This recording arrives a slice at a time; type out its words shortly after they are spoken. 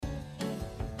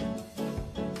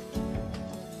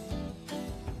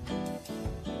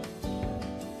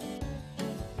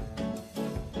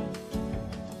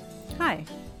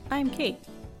I'm Kate,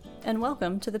 and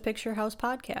welcome to the Picture House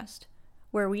Podcast,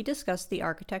 where we discuss the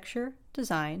architecture,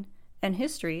 design, and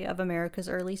history of America's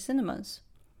early cinemas.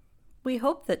 We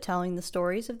hope that telling the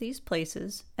stories of these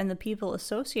places and the people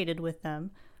associated with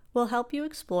them will help you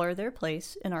explore their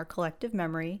place in our collective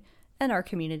memory and our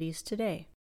communities today.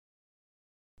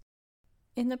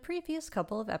 In the previous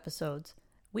couple of episodes,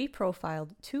 we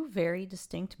profiled two very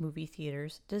distinct movie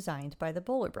theaters designed by the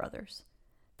Boller brothers,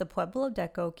 the Pueblo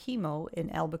Deco Kimo in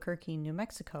Albuquerque, New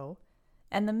Mexico,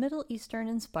 and the Middle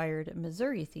Eastern-inspired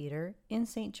Missouri Theater in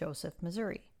St. Joseph,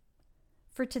 Missouri.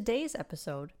 For today's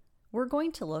episode, we're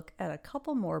going to look at a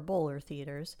couple more Boller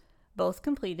theaters, both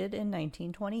completed in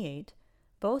 1928,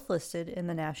 both listed in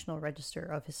the National Register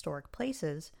of Historic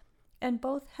Places, and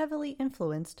both heavily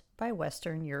influenced by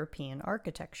Western European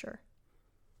architecture.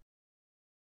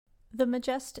 The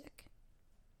Majestic.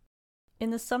 In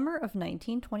the summer of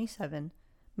 1927,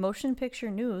 Motion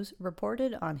Picture News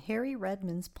reported on Harry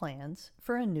Redmond's plans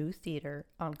for a new theater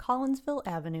on Collinsville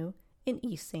Avenue in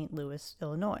East St. Louis,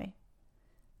 Illinois.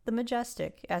 The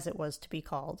Majestic, as it was to be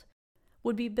called,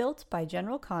 would be built by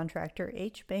general contractor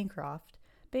H. Bancroft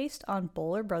based on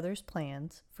Boller Brothers'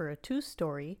 plans for a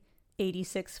two-story,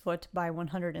 86-foot by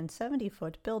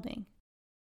 170-foot building.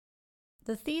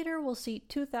 The theater will seat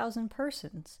 2,000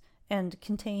 persons and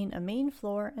contain a main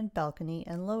floor and balcony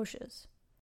and loges.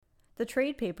 The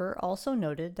trade paper also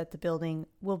noted that the building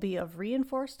will be of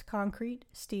reinforced concrete,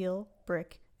 steel,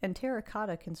 brick, and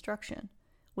terracotta construction,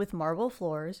 with marble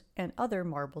floors and other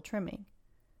marble trimming.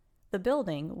 The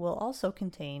building will also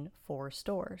contain 4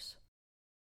 stores.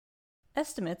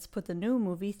 Estimates put the new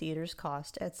movie theater's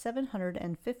cost at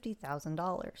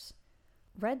 $750,000.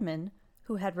 Redmond,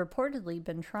 who had reportedly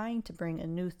been trying to bring a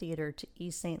new theater to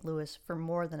East St. Louis for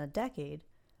more than a decade,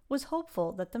 was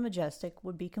hopeful that the Majestic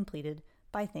would be completed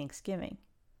by Thanksgiving.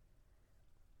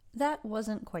 That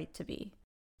wasn't quite to be.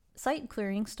 Site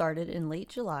clearing started in late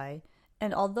July,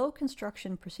 and although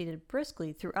construction proceeded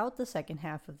briskly throughout the second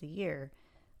half of the year,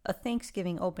 a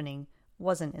Thanksgiving opening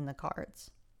wasn't in the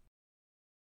cards.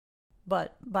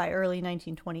 But by early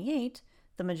 1928,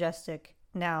 the Majestic,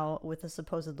 now with a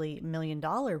supposedly $1 million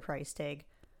price tag,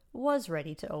 was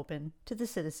ready to open to the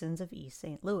citizens of East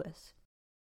St. Louis.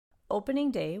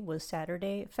 Opening day was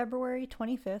Saturday, February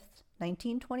 25th,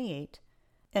 1928,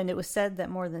 and it was said that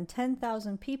more than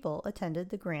 10,000 people attended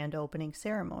the grand opening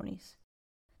ceremonies.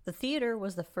 The theater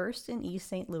was the first in East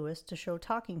St. Louis to show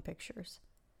talking pictures.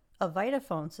 A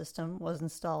Vitaphone system was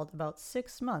installed about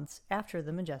 6 months after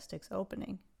the Majestic's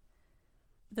opening.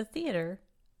 The theater,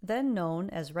 then known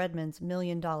as Redmond's $1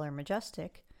 Million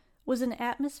Majestic, was an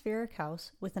atmospheric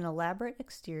house with an elaborate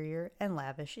exterior and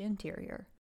lavish interior.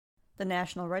 The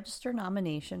National Register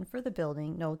nomination for the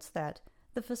building notes that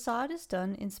the facade is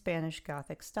done in Spanish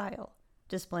Gothic style,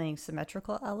 displaying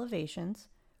symmetrical elevations,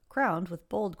 crowned with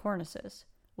bold cornices,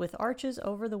 with arches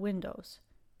over the windows,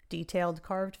 detailed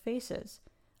carved faces,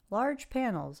 large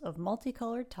panels of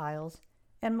multicolored tiles,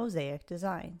 and mosaic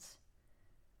designs.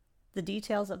 The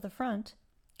details of the front,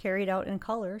 carried out in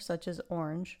color such as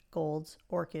orange, golds,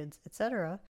 orchids,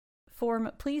 etc.,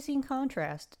 form pleasing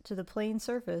contrast to the plain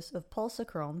surface of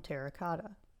pulsichrome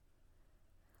terracotta.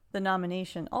 The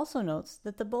nomination also notes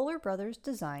that the Boller brothers'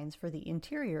 designs for the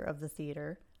interior of the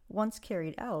theater, once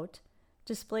carried out,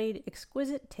 displayed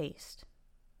exquisite taste.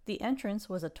 The entrance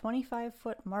was a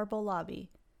 25-foot marble lobby,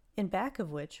 in back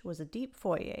of which was a deep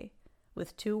foyer,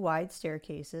 with 2 wide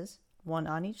staircases, one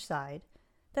on each side,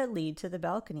 that lead to the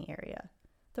balcony area,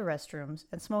 the restrooms,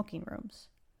 and smoking rooms.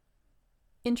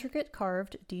 Intricate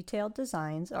carved, detailed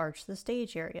designs arch the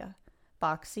stage area,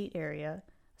 box seat area,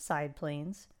 side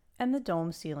planes, and the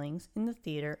dome ceilings in the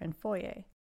theater and foyer.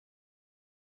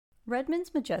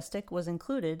 Redmond's Majestic was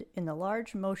included in the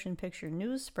large Motion Picture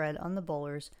News spread on the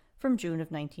Bollers from June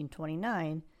of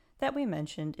 1929 that we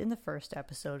mentioned in the first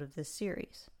episode of this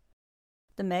series.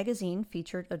 The magazine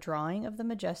featured a drawing of the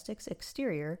Majestic's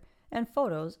exterior and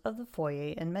photos of the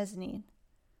foyer and mezzanine.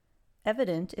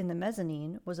 Evident in the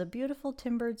mezzanine was a beautiful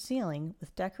timbered ceiling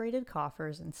with decorated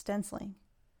coffers and stenciling.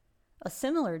 A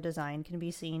similar design can be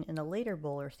seen in a later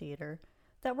Boller theater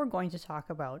that we're going to talk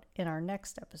about in our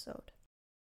next episode.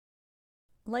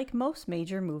 Like most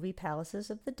major movie palaces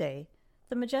of the day,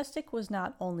 the Majestic was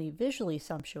not only visually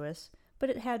sumptuous, but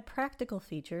it had practical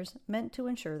features meant to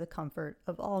ensure the comfort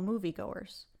of all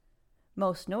moviegoers.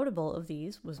 Most notable of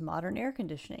these was modern air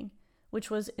conditioning, which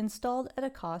was installed at a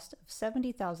cost of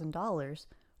 $70,000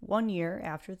 1 year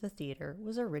after the theater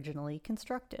was originally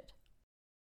constructed.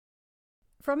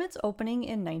 From its opening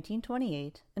in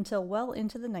 1928 until well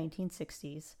into the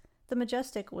 1960s, the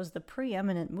Majestic was the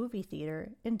preeminent movie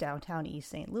theater in downtown East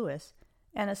St. Louis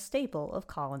and a staple of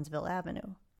Collinsville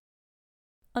Avenue.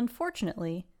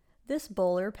 Unfortunately, this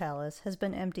Boller Palace has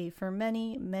been empty for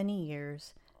many, many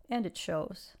years, and it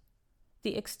shows.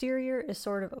 The exterior is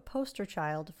sort of a poster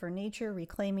child for nature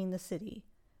reclaiming the city,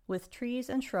 with trees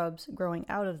and shrubs growing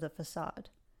out of the facade.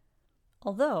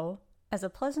 Although, as a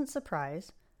pleasant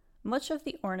surprise, much of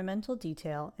the ornamental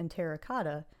detail and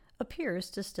terracotta appears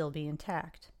to still be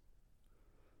intact.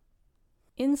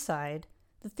 Inside,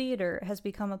 the theater has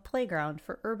become a playground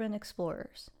for urban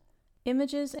explorers.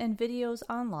 Images and videos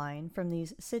online from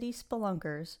these city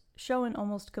spelunkers show an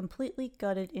almost completely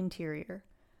gutted interior,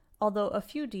 although a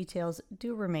few details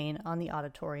do remain on the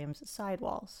auditorium's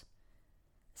sidewalls.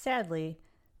 Sadly,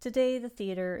 today the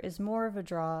theater is more of a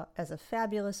draw as a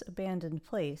fabulous abandoned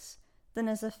place than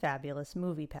as a fabulous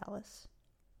movie palace.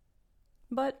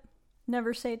 But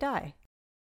never say die.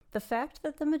 The fact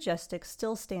that the Majestic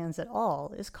still stands at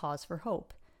all is cause for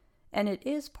hope, and it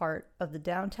is part of the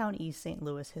downtown East St.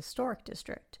 Louis Historic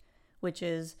District, which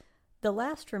is the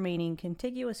last remaining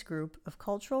contiguous group of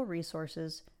cultural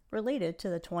resources related to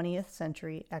the 20th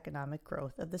century economic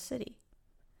growth of the city.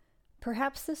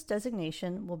 Perhaps this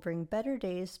designation will bring better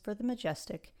days for the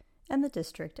Majestic and the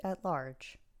district at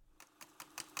large.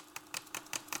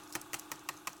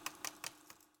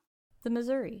 The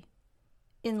Missouri.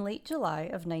 In late July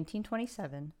of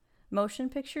 1927, Motion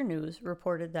Picture News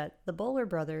reported that the Boller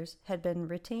brothers had been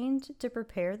retained to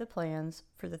prepare the plans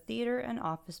for the theater and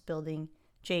office building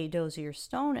J. Dozier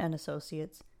Stone and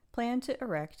Associates planned to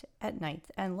erect at 9th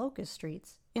and Locust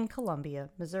Streets in Columbia,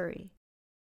 Missouri.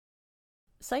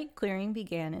 Site clearing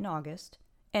began in August,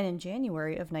 and in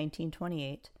January of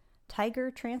 1928, Tiger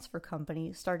Transfer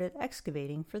Company started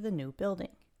excavating for the new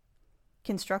building.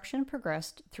 Construction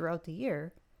progressed throughout the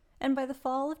year, and by the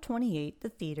fall of 28, the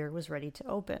theater was ready to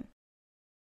open.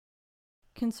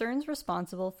 Concerns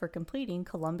responsible for completing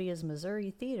Columbia's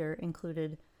Missouri theater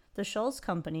included the Schultz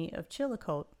Company of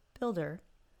Chillicothe, builder,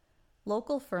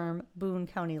 local firm Boone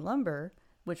County Lumber,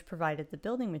 which provided the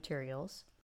building materials,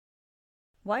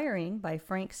 wiring by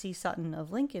Frank C. Sutton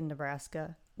of Lincoln,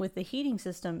 Nebraska, with the heating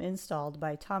system installed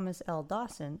by Thomas L.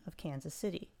 Dawson of Kansas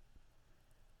City.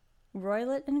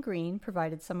 Roylet and Green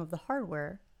provided some of the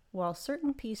hardware, while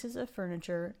certain pieces of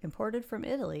furniture imported from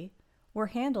Italy were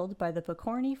handled by the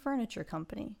Picorni Furniture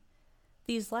Company.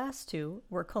 These last two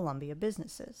were Columbia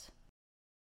businesses.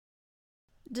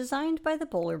 Designed by the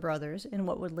Boller brothers in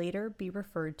what would later be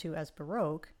referred to as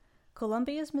Baroque,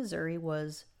 Columbia's Missouri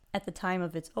was, at the time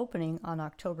of its opening on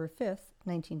October 5,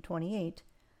 1928,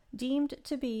 deemed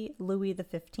to be Louis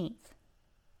XV.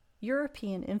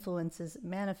 European influences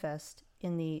manifest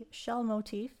in the shell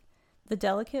motif, the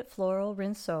delicate floral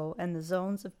rinceau, and the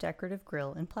zones of decorative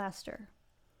grille and plaster.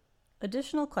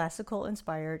 Additional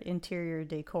classical-inspired interior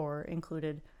decor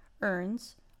included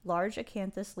urns, large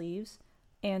acanthus leaves,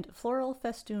 and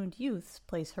floral-festooned youths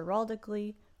placed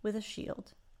heraldically with a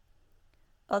shield.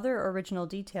 Other original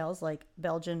details like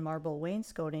Belgian marble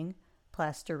wainscoting,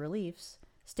 plaster reliefs,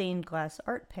 stained glass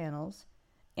art panels,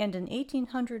 and an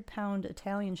 1,800-pound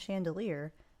Italian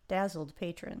chandelier dazzled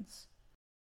patrons.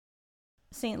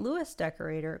 St. Louis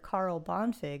decorator Carl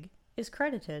Bonfig is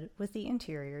credited with the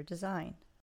interior design.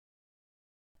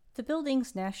 The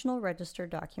building's National Register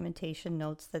documentation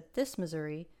notes that this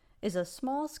Missouri is a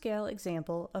small-scale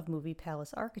example of movie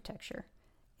palace architecture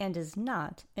and is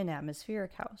not an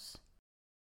atmospheric house.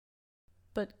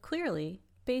 But clearly,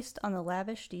 based on the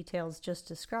lavish details just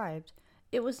described,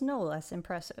 it was no less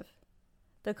impressive.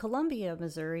 The Columbia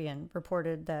Missourian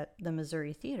reported that the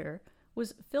Missouri Theater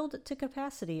was filled to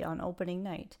capacity on opening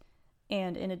night,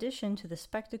 and in addition to the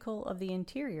spectacle of the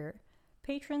interior,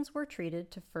 patrons were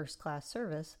treated to first-class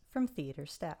service from theater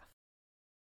staff.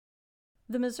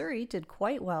 The Missouri did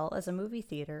quite well as a movie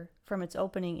theater from its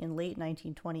opening in late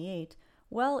 1928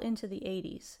 well into the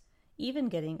 80s, even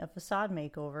getting a facade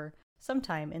makeover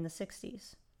sometime in the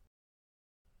 60s.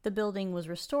 The building was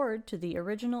restored to the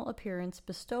original appearance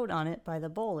bestowed on it by the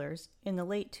Bollers in the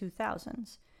late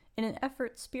 2000s, in an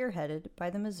effort spearheaded by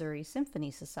the Missouri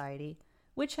Symphony Society,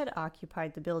 which had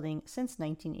occupied the building since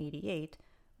 1988,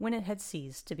 when it had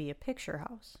ceased to be a picture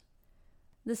house.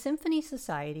 The Symphony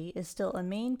Society is still a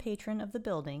main patron of the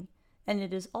building, and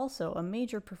it is also a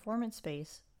major performance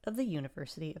space of the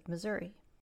University of Missouri.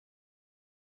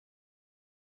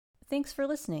 Thanks for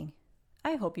listening.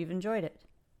 I hope you've enjoyed it,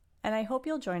 and I hope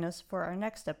you'll join us for our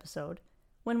next episode,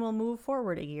 when we'll move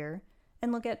forward a year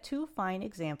and look at two fine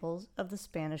examples of the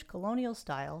Spanish colonial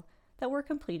style that were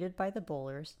completed by the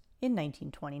Bollers in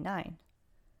 1929.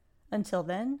 Until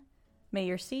then, may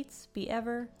your seats be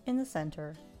ever in the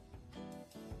center